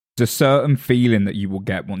a certain feeling that you will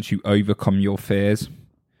get once you overcome your fears.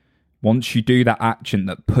 Once you do that action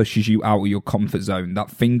that pushes you out of your comfort zone, that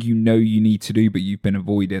thing you know you need to do but you've been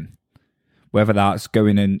avoiding. Whether that's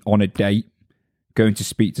going in on a date, going to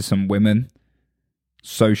speak to some women,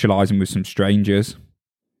 socializing with some strangers,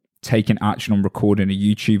 taking action on recording a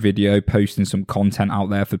YouTube video, posting some content out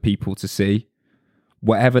there for people to see.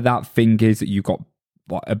 Whatever that thing is that you've got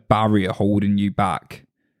like a barrier holding you back.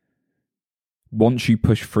 Once you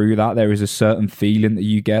push through that, there is a certain feeling that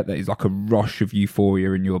you get that is like a rush of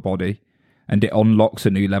euphoria in your body. And it unlocks a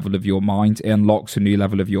new level of your mind. It unlocks a new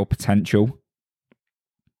level of your potential.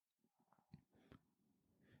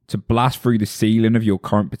 To blast through the ceiling of your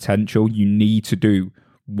current potential, you need to do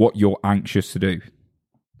what you're anxious to do.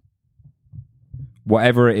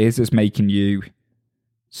 Whatever it is that's making you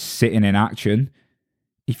sitting in action,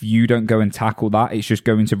 if you don't go and tackle that, it's just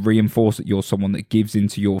going to reinforce that you're someone that gives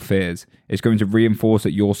into your fears. It's going to reinforce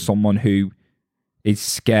that you're someone who is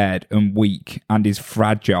scared and weak and is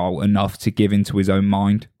fragile enough to give into his own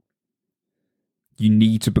mind. You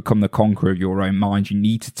need to become the conqueror of your own mind. You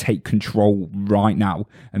need to take control right now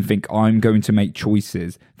and think, I'm going to make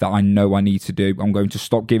choices that I know I need to do. I'm going to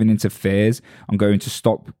stop giving into fears. I'm going to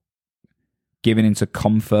stop giving into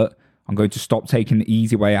comfort. I'm going to stop taking the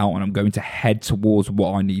easy way out, and I'm going to head towards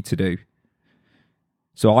what I need to do.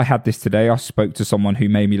 So I had this today. I spoke to someone who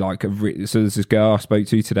made me so there's this girl I spoke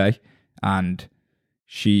to today, and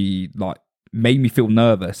she made me feel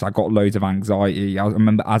nervous. I got loads of anxiety. I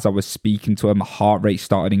remember as I was speaking to her, my heart rate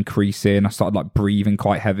started increasing. I started breathing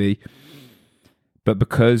quite heavy. But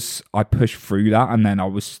because I pushed through that, and then I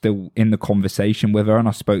was still in the conversation with her, and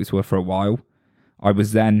I spoke to her for a while, I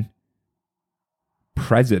was then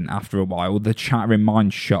present after a while. The chattering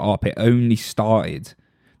mind shut up. It only started.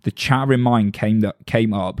 The chattering mind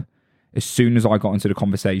came up as soon as I got into the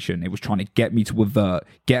conversation. It was trying to get me to avert,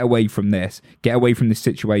 get away from this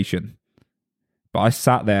situation. But I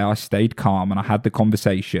sat there, I stayed calm, and I had the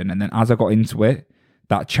conversation. And then as I got into it,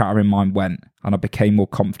 that chattering mind went, and I became more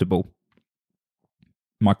comfortable.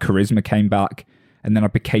 My charisma came back, and then I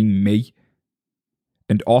became me.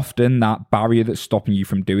 And often that barrier that's stopping you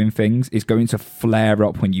from doing things is going to flare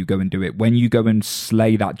up when you go and do it. When you go and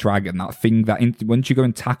slay that dragon, that thing once you go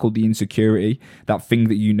and tackle the insecurity, that thing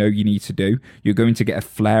that you know you need to do, you're going to get a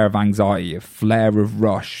flare of anxiety, a flare of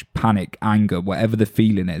rush, panic, anger, whatever the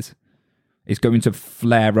feeling is. It's going to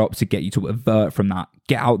flare up to get you to avert from that.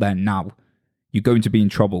 Get out there now. You're going to be in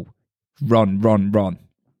trouble. Run.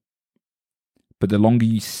 But the longer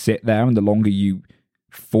you sit there and the longer you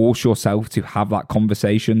force yourself to have that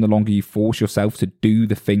conversation, the longer you force yourself to do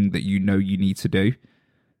the thing that you know you need to do,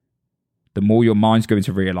 the more your mind's going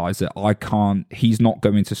to realize that he's not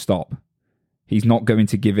going to stop. He's not going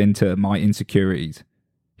to give in to my insecurities.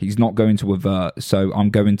 He's not going to avert. So I'm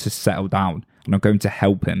going to settle down and I'm going to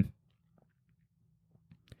help him.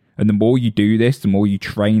 And the more you do this, the more you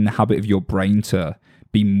train the habit of your brain to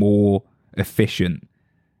be more efficient.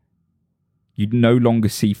 You no longer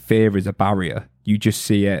see fear as a barrier. You just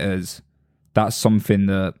see it as that's something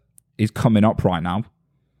that is coming up right now.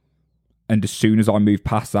 And as soon as I move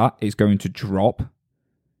past that, it's going to drop.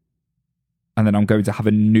 And then I'm going to have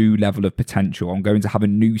a new level of potential. I'm going to have a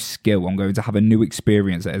new skill. I'm going to have a new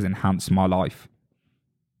experience that has enhanced my life.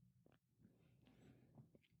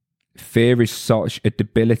 Fear is such a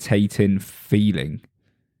debilitating feeling.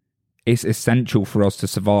 It's essential for us to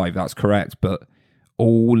survive, that's correct, but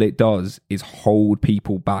all it does is hold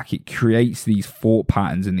people back. It creates these thought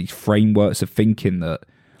patterns and these frameworks of thinking that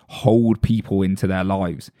hold people into their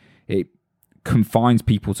lives. It confines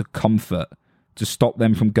people to comfort, to stop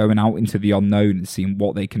them from going out into the unknown and seeing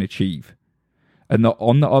what they can achieve. And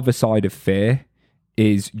on the other side of fear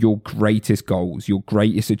is your greatest goals, your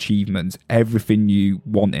greatest achievements, everything you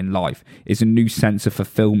want in life. It's a new sense of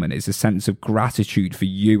fulfillment. It's a sense of gratitude for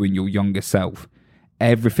you and your younger self.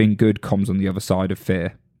 Everything good comes on the other side of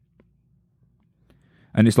fear.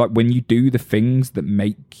 And it's like when you do the things that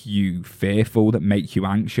make you fearful, that make you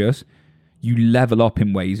anxious, you level up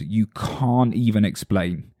in ways that you can't even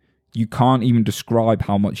explain. You can't even describe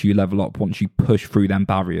how much you level up once you push through them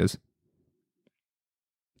barriers.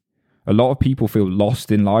 A lot of people feel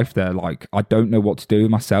lost in life. They're like, I don't know what to do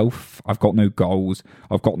with myself. I've got no goals.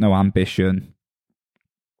 I've got no ambition.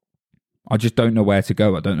 I just don't know where to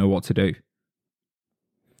go. I don't know what to do.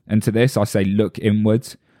 And to this, I say, look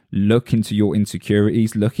inwards, look into your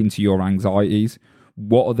insecurities, look into your anxieties.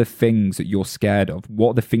 What are the things that you're scared of? What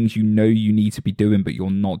are the things you know you need to be doing, but you're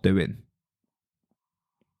not doing?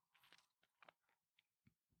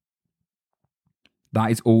 That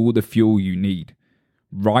is all the fuel you need.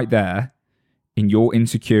 Right there in your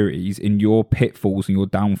insecurities, in your pitfalls and your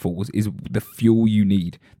downfalls is the fuel you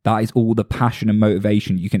need. That is all the passion and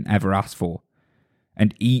motivation you can ever ask for.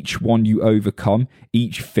 And each one you overcome,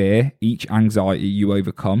 each fear, each anxiety you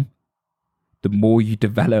overcome, the more you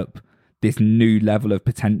develop this new level of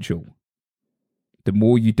potential. The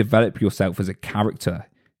more you develop yourself as a character.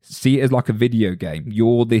 See it as like a video game.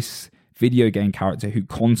 You're this video game character who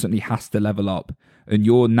constantly has to level up. And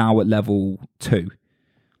you're now at level 2.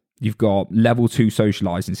 You've got level 2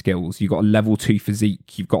 socializing skills. You've got a level 2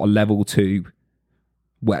 physique. You've got a level 2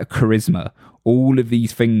 charisma. All of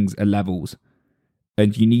these things are levels.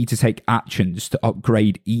 And you need to take actions to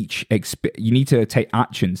upgrade each. You need to take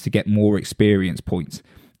actions to get more experience points.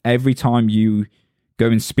 Every time you go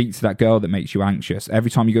and speak to that girl that makes you anxious,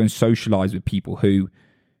 every time you go and socialize with people who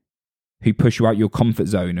push you out your comfort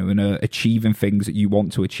zone and are achieving things that you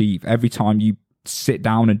want to achieve, every time you sit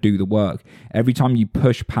down and do the work, every time you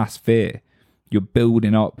push past fear, you're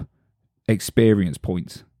building up experience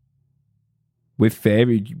points. With fear,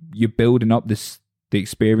 you're building up the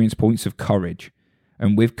experience points of courage.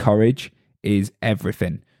 And with courage is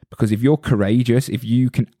everything. Because if you're courageous, if you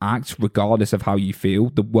can act regardless of how you feel,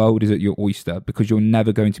 the world is at your oyster, because you're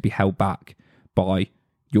never going to be held back by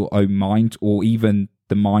your own mind or even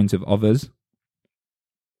the minds of others.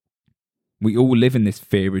 We all live in this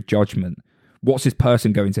fear of judgment. What's this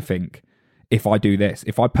person going to think if I do this?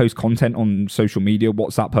 If I post content on social media,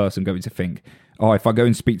 what's that person going to think? Oh, if I go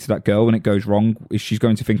and speak to that girl and it goes wrong, she's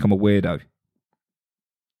going to think I'm a weirdo.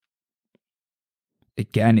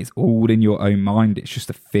 Again, it's all in your own mind. It's just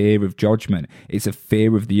a fear of judgment. It's a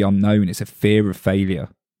fear of the unknown. It's a fear of failure.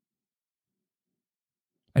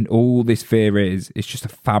 And all this fear is just a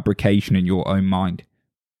fabrication in your own mind.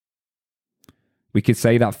 We could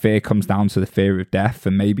say that fear comes down to the fear of death,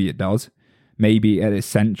 and maybe it does. Maybe at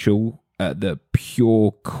essential, at the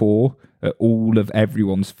pure core, at all of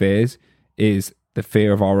everyone's fears is the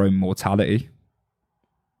fear of our own mortality.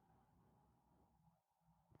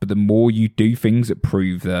 But the more you do things that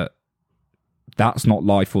prove that that's not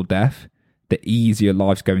life or death, the easier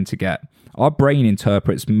life's going to get. Our brain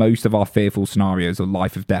interprets most of our fearful scenarios as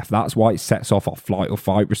life or death. That's why it sets off our flight or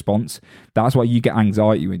fight response. That's why you get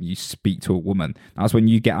anxiety when you speak to a woman. That's when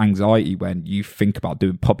you get anxiety when you think about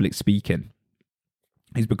doing public speaking.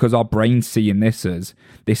 It's because our brain's seeing this as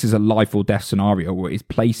a life or death scenario, or it's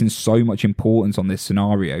placing so much importance on this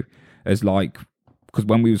scenario as like, because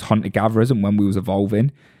when we was hunter-gatherers and when we was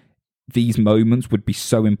evolving, these moments would be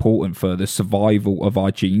so important for the survival of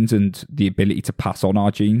our genes and the ability to pass on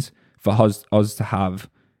our genes, for us to have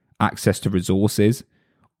access to resources.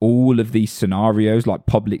 All of these scenarios like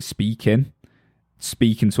public speaking,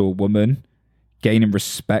 speaking to a woman, gaining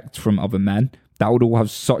respect from other men, that would all have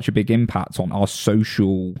such a big impact on our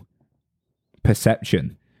social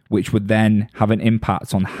perception, which would then have an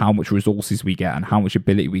impact on how much resources we get and how much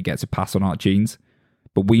ability we get to pass on our genes.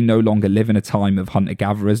 But we no longer live in a time of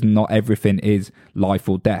hunter-gatherers. Not everything is life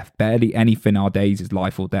or death. Barely anything nowadays is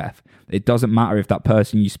life or death. It doesn't matter if that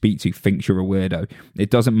person you speak to thinks you're a weirdo. It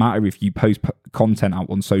doesn't matter if you post content out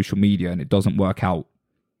on social media and it doesn't work out.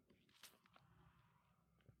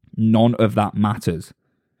 None of that matters.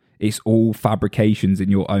 It's all fabrications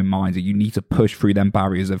in your own mind, and you need to push through them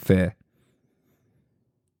barriers of fear.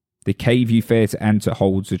 The cave you fear to enter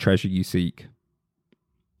holds the treasure you seek.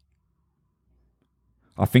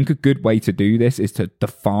 I think a good way to do this is to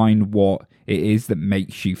define what it is that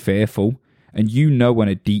makes you fearful. And you know on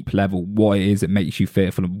a deep level what it is that makes you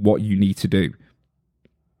fearful and what you need to do.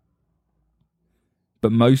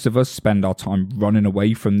 But most of us spend our time running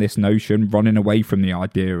away from this notion, running away from the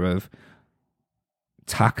idea of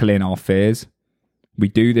tackling our fears. We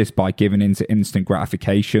do this by giving into instant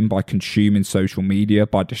gratification, by consuming social media,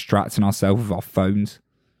 by distracting ourselves with our phones.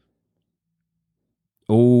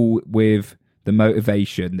 All with the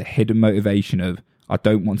motivation, the hidden motivation of, I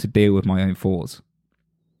don't want to deal with my own thoughts.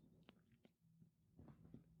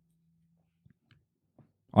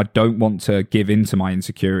 I don't want to give in to my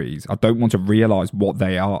insecurities. I don't want to realize what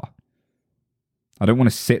they are. I don't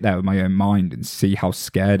want to sit there with my own mind and see how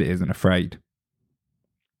scared it is and afraid.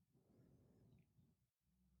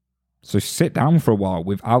 So sit down for a while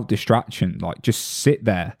without distraction. Like, just sit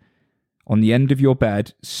there on the end of your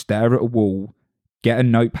bed, stare at a wall, get a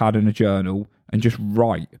notepad and a journal, and just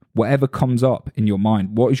write whatever comes up in your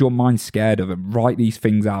mind. What is your mind scared of? And write these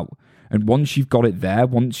things out. And once you've got it there,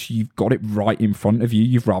 once you've got it right in front of you,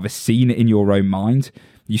 you've rather seen it in your own mind,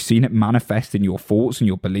 you've seen it manifest in your thoughts and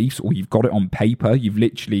your beliefs, or you've got it on paper, you've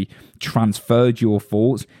literally transferred your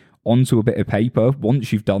thoughts onto a bit of paper.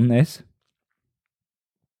 Once you've done this,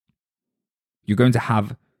 you're going to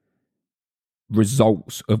have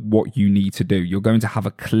results of what you need to do. You're going to have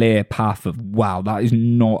a clear path of, wow, that is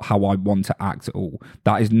not how I want to act at all.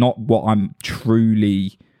 That is not what I'm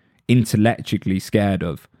truly intellectually scared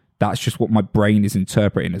of. That's just what my brain is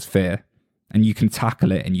interpreting as fear. And you can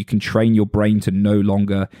tackle it, and you can train your brain to no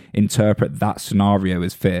longer interpret that scenario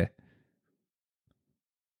as fear.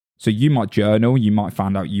 So you might journal, you might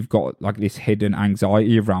find out you've got like this hidden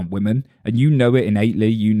anxiety around women, and you know it innately.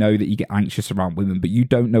 You know that you get anxious around women, but you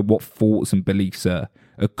don't know what thoughts and beliefs are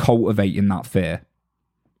cultivating that fear.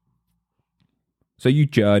 So you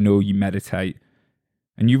journal, you meditate,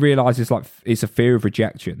 and you realize it's a fear of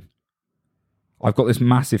rejection. I've got this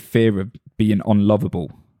massive fear of being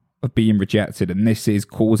unlovable, of being rejected, and this is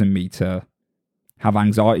causing me to have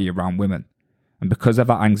anxiety around women. And because of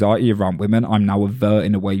that anxiety around women, I'm now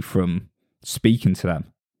averting away from speaking to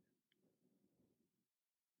them.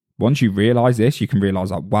 Once you realize this, you can realize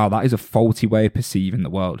like, wow, that is a faulty way of perceiving the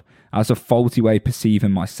world. That's a faulty way of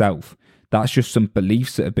perceiving myself. That's just some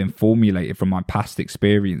beliefs that have been formulated from my past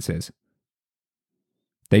experiences.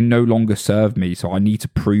 They no longer serve me, so I need to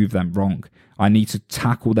prove them wrong. I need to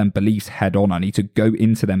tackle them beliefs head on. I need to go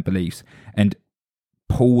into them beliefs and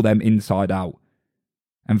pull them inside out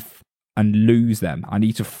and lose them. I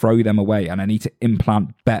need to throw them away, and I need to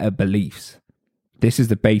implant better beliefs. This is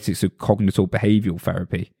the basics of cognitive behavioral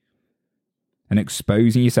therapy. And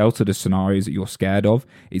exposing yourself to the scenarios that you're scared of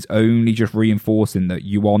is only just reinforcing that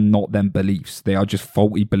you are not them beliefs. They are just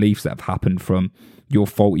faulty beliefs that have happened from your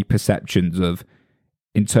faulty perceptions of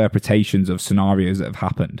interpretations of scenarios that have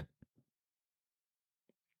happened.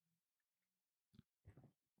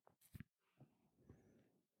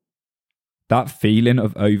 That feeling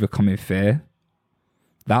of overcoming fear,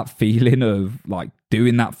 that feeling of like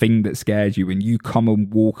doing that thing that scares you, and you come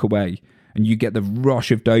and walk away and you get the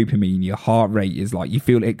rush of dopamine, your heart rate is like, you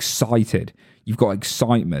feel excited, you've got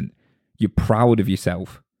excitement, you're proud of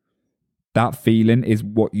yourself. That feeling is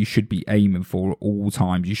what you should be aiming for at all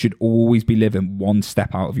times. You should always be living one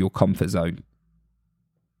step out of your comfort zone.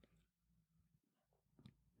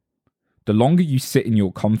 The longer you sit in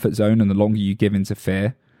your comfort zone and the longer you give into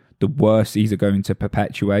fear, the worse these are going to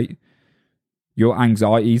perpetuate. Your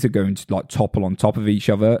anxieties are going to like topple on top of each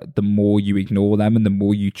other the more you ignore them and the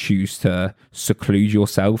more you choose to seclude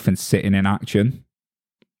yourself and sit in inaction.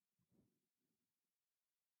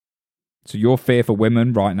 So your fear for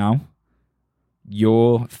women right now,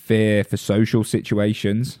 your fear for social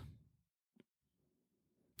situations,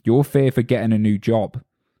 your fear for getting a new job,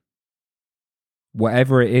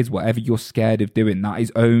 whatever it is, whatever you're scared of doing, that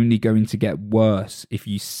is only going to get worse if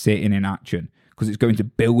you sit in inaction, because it's going to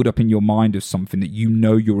build up in your mind of something that you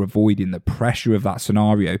know you're avoiding. The pressure of that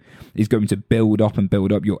scenario is going to build up and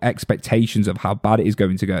build up. Your expectations of how bad it is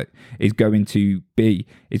going to go is going to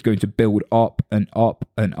build up and up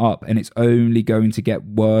and up, and it's only going to get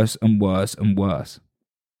worse and worse and worse.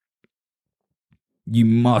 You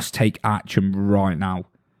must take action right now.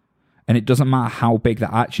 And it doesn't matter how big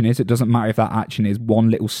that action is. It doesn't matter if that action is one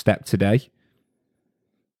little step today.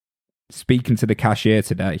 Speaking to the cashier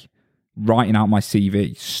today, writing out my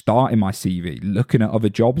CV, starting my CV, looking at other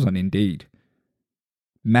jobs on Indeed,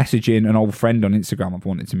 messaging an old friend on Instagram I've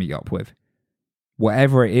wanted to meet up with.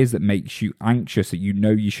 Whatever it is that makes you anxious that you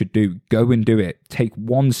know you should do, go and do it. Take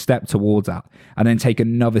one step towards that, and then take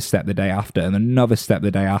another step the day after, and another step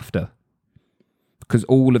the day after. Because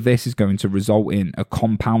all of this is going to result in a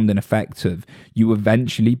compounding effect of you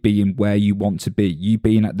eventually being where you want to be, you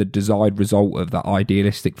being at the desired result of that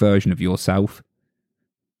idealistic version of yourself.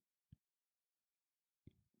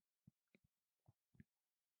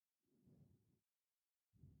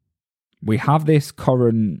 We have this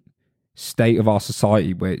current state of our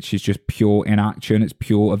society which is just pure inaction, it's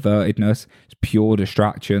pure avertedness, it's pure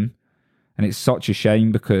distraction. And it's such a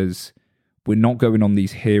shame, because we're not going on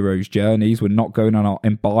these heroes' journeys. We're not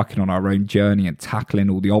embarking on our own journey and tackling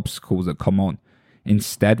all the obstacles that come on.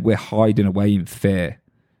 Instead, we're hiding away in fear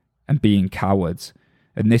and being cowards.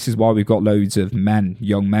 And this is why we've got loads of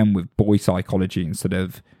young men with boy psychology instead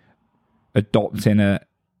of adopting a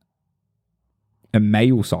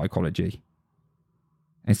male psychology.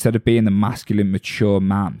 Instead of being the masculine, mature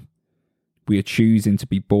man, we are choosing to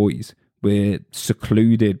be boys. We're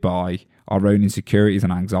secluded by our own insecurities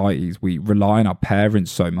and anxieties. We rely on our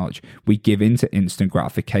parents so much. We give in to instant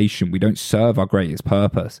gratification. We don't serve our greatest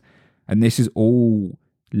purpose. And this is all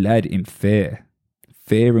led in fear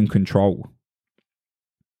and control.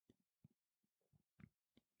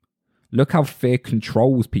 Look how fear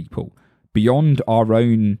controls people beyond our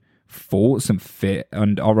own thoughts and fear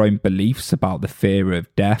and our own beliefs about the fear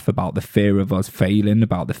of death, about the fear of us failing,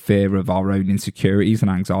 about the fear of our own insecurities and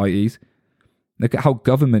anxieties. Look at how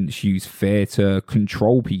governments use fear to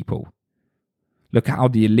control people. Look at how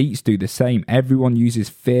the elites do the same. Everyone uses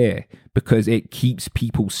fear because it keeps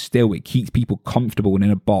people still. It keeps people comfortable and in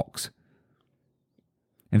a box.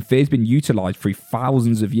 And fear's been utilized through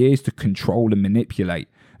thousands of years to control and manipulate.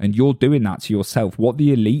 And you're doing that to yourself. What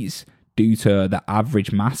the elites do to the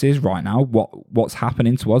average masses right now, what's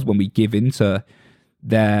happening to us when we give into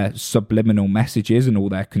their subliminal messages and all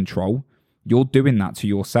their control, you're doing that to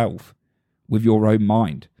yourself with your own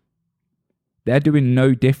mind. They're doing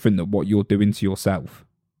no different than what you're doing to yourself.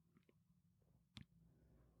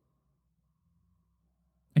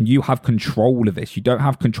 And you have control of this. You don't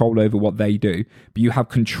have control over what they do, but you have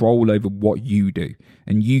control over what you do.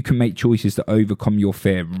 And you can make choices to overcome your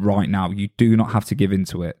fear right now. You do not have to give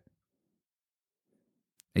into it.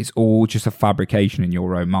 It's all just a fabrication in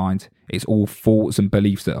your own mind. It's all thoughts and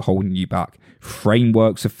beliefs that are holding you back.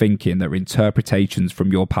 Frameworks of thinking that are interpretations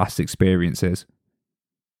from your past experiences.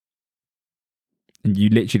 And you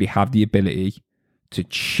literally have the ability to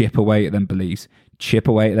chip away at them beliefs, chip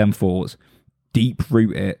away at them thoughts, deep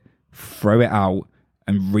root it, throw it out,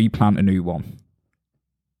 and replant a new one.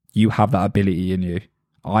 You have that ability in you.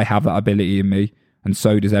 I have that ability in me, and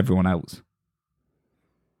so does everyone else.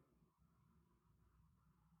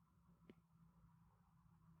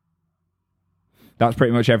 That's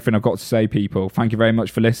pretty much everything I've got to say, people. Thank you very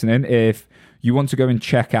much for listening. If you want to go and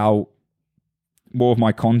check out more of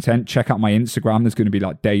my content, check out my Instagram. There's going to be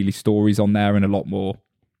like daily stories on there and a lot more.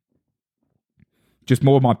 Just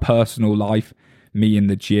more of my personal life, me in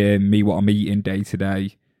the gym, me what I'm eating day to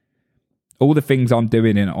day. All the things I'm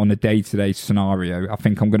doing on a day-to-day scenario. I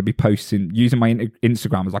think I'm going to be posting, using my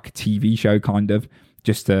Instagram as like a TV show kind of,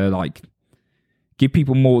 just to like give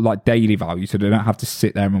people more like daily value so they don't have to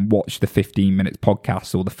sit there and watch the 15 minutes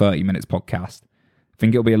podcast or the 30 minutes podcast. I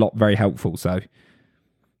think it'll be a lot very helpful. So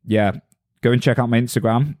yeah, go and check out my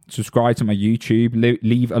Instagram, subscribe to my YouTube,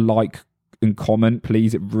 leave a like and comment,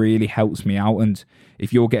 please. It really helps me out. And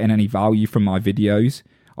if you're getting any value from my videos,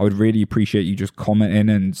 I would really appreciate you just commenting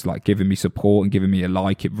and like giving me support and giving me a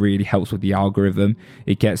like. It really helps with the algorithm.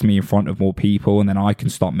 It gets me in front of more people, and then I can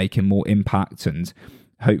start making more impact and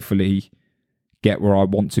hopefully get where I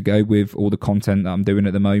want to go with all the content that I'm doing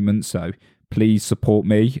at the moment. So please support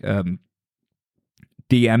me.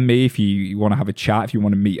 DM me if you want to have a chat, if you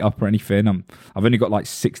want to meet up or anything. I've only got like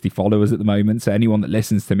 60 followers at the moment, so anyone that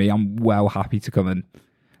listens to me, I'm well happy to come and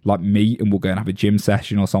like meet, and we'll go and have a gym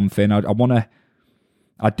session or something.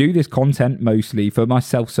 I do this content mostly for my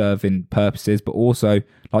self-serving purposes, but also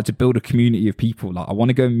like to build a community of people. Like I want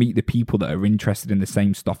to go and meet the people that are interested in the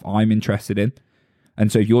same stuff I'm interested in.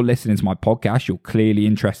 And so if you're listening to my podcast, you're clearly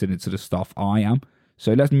interested into the stuff I am.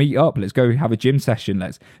 So let's meet up. Let's go have a gym session.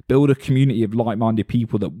 Let's build a community of like-minded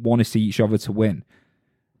people that want to see each other to win.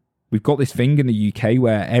 We've got this thing in the UK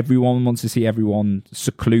where everyone wants to see everyone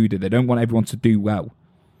secluded. They don't want everyone to do well.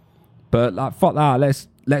 But like, fuck that.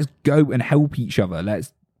 Let's go and help each other.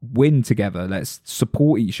 Let's win together. Let's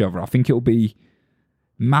support each other. I think it'll be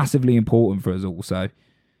massively important for us all. So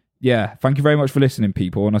yeah, thank you very much for listening,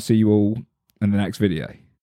 people. And I'll see you all in the next video.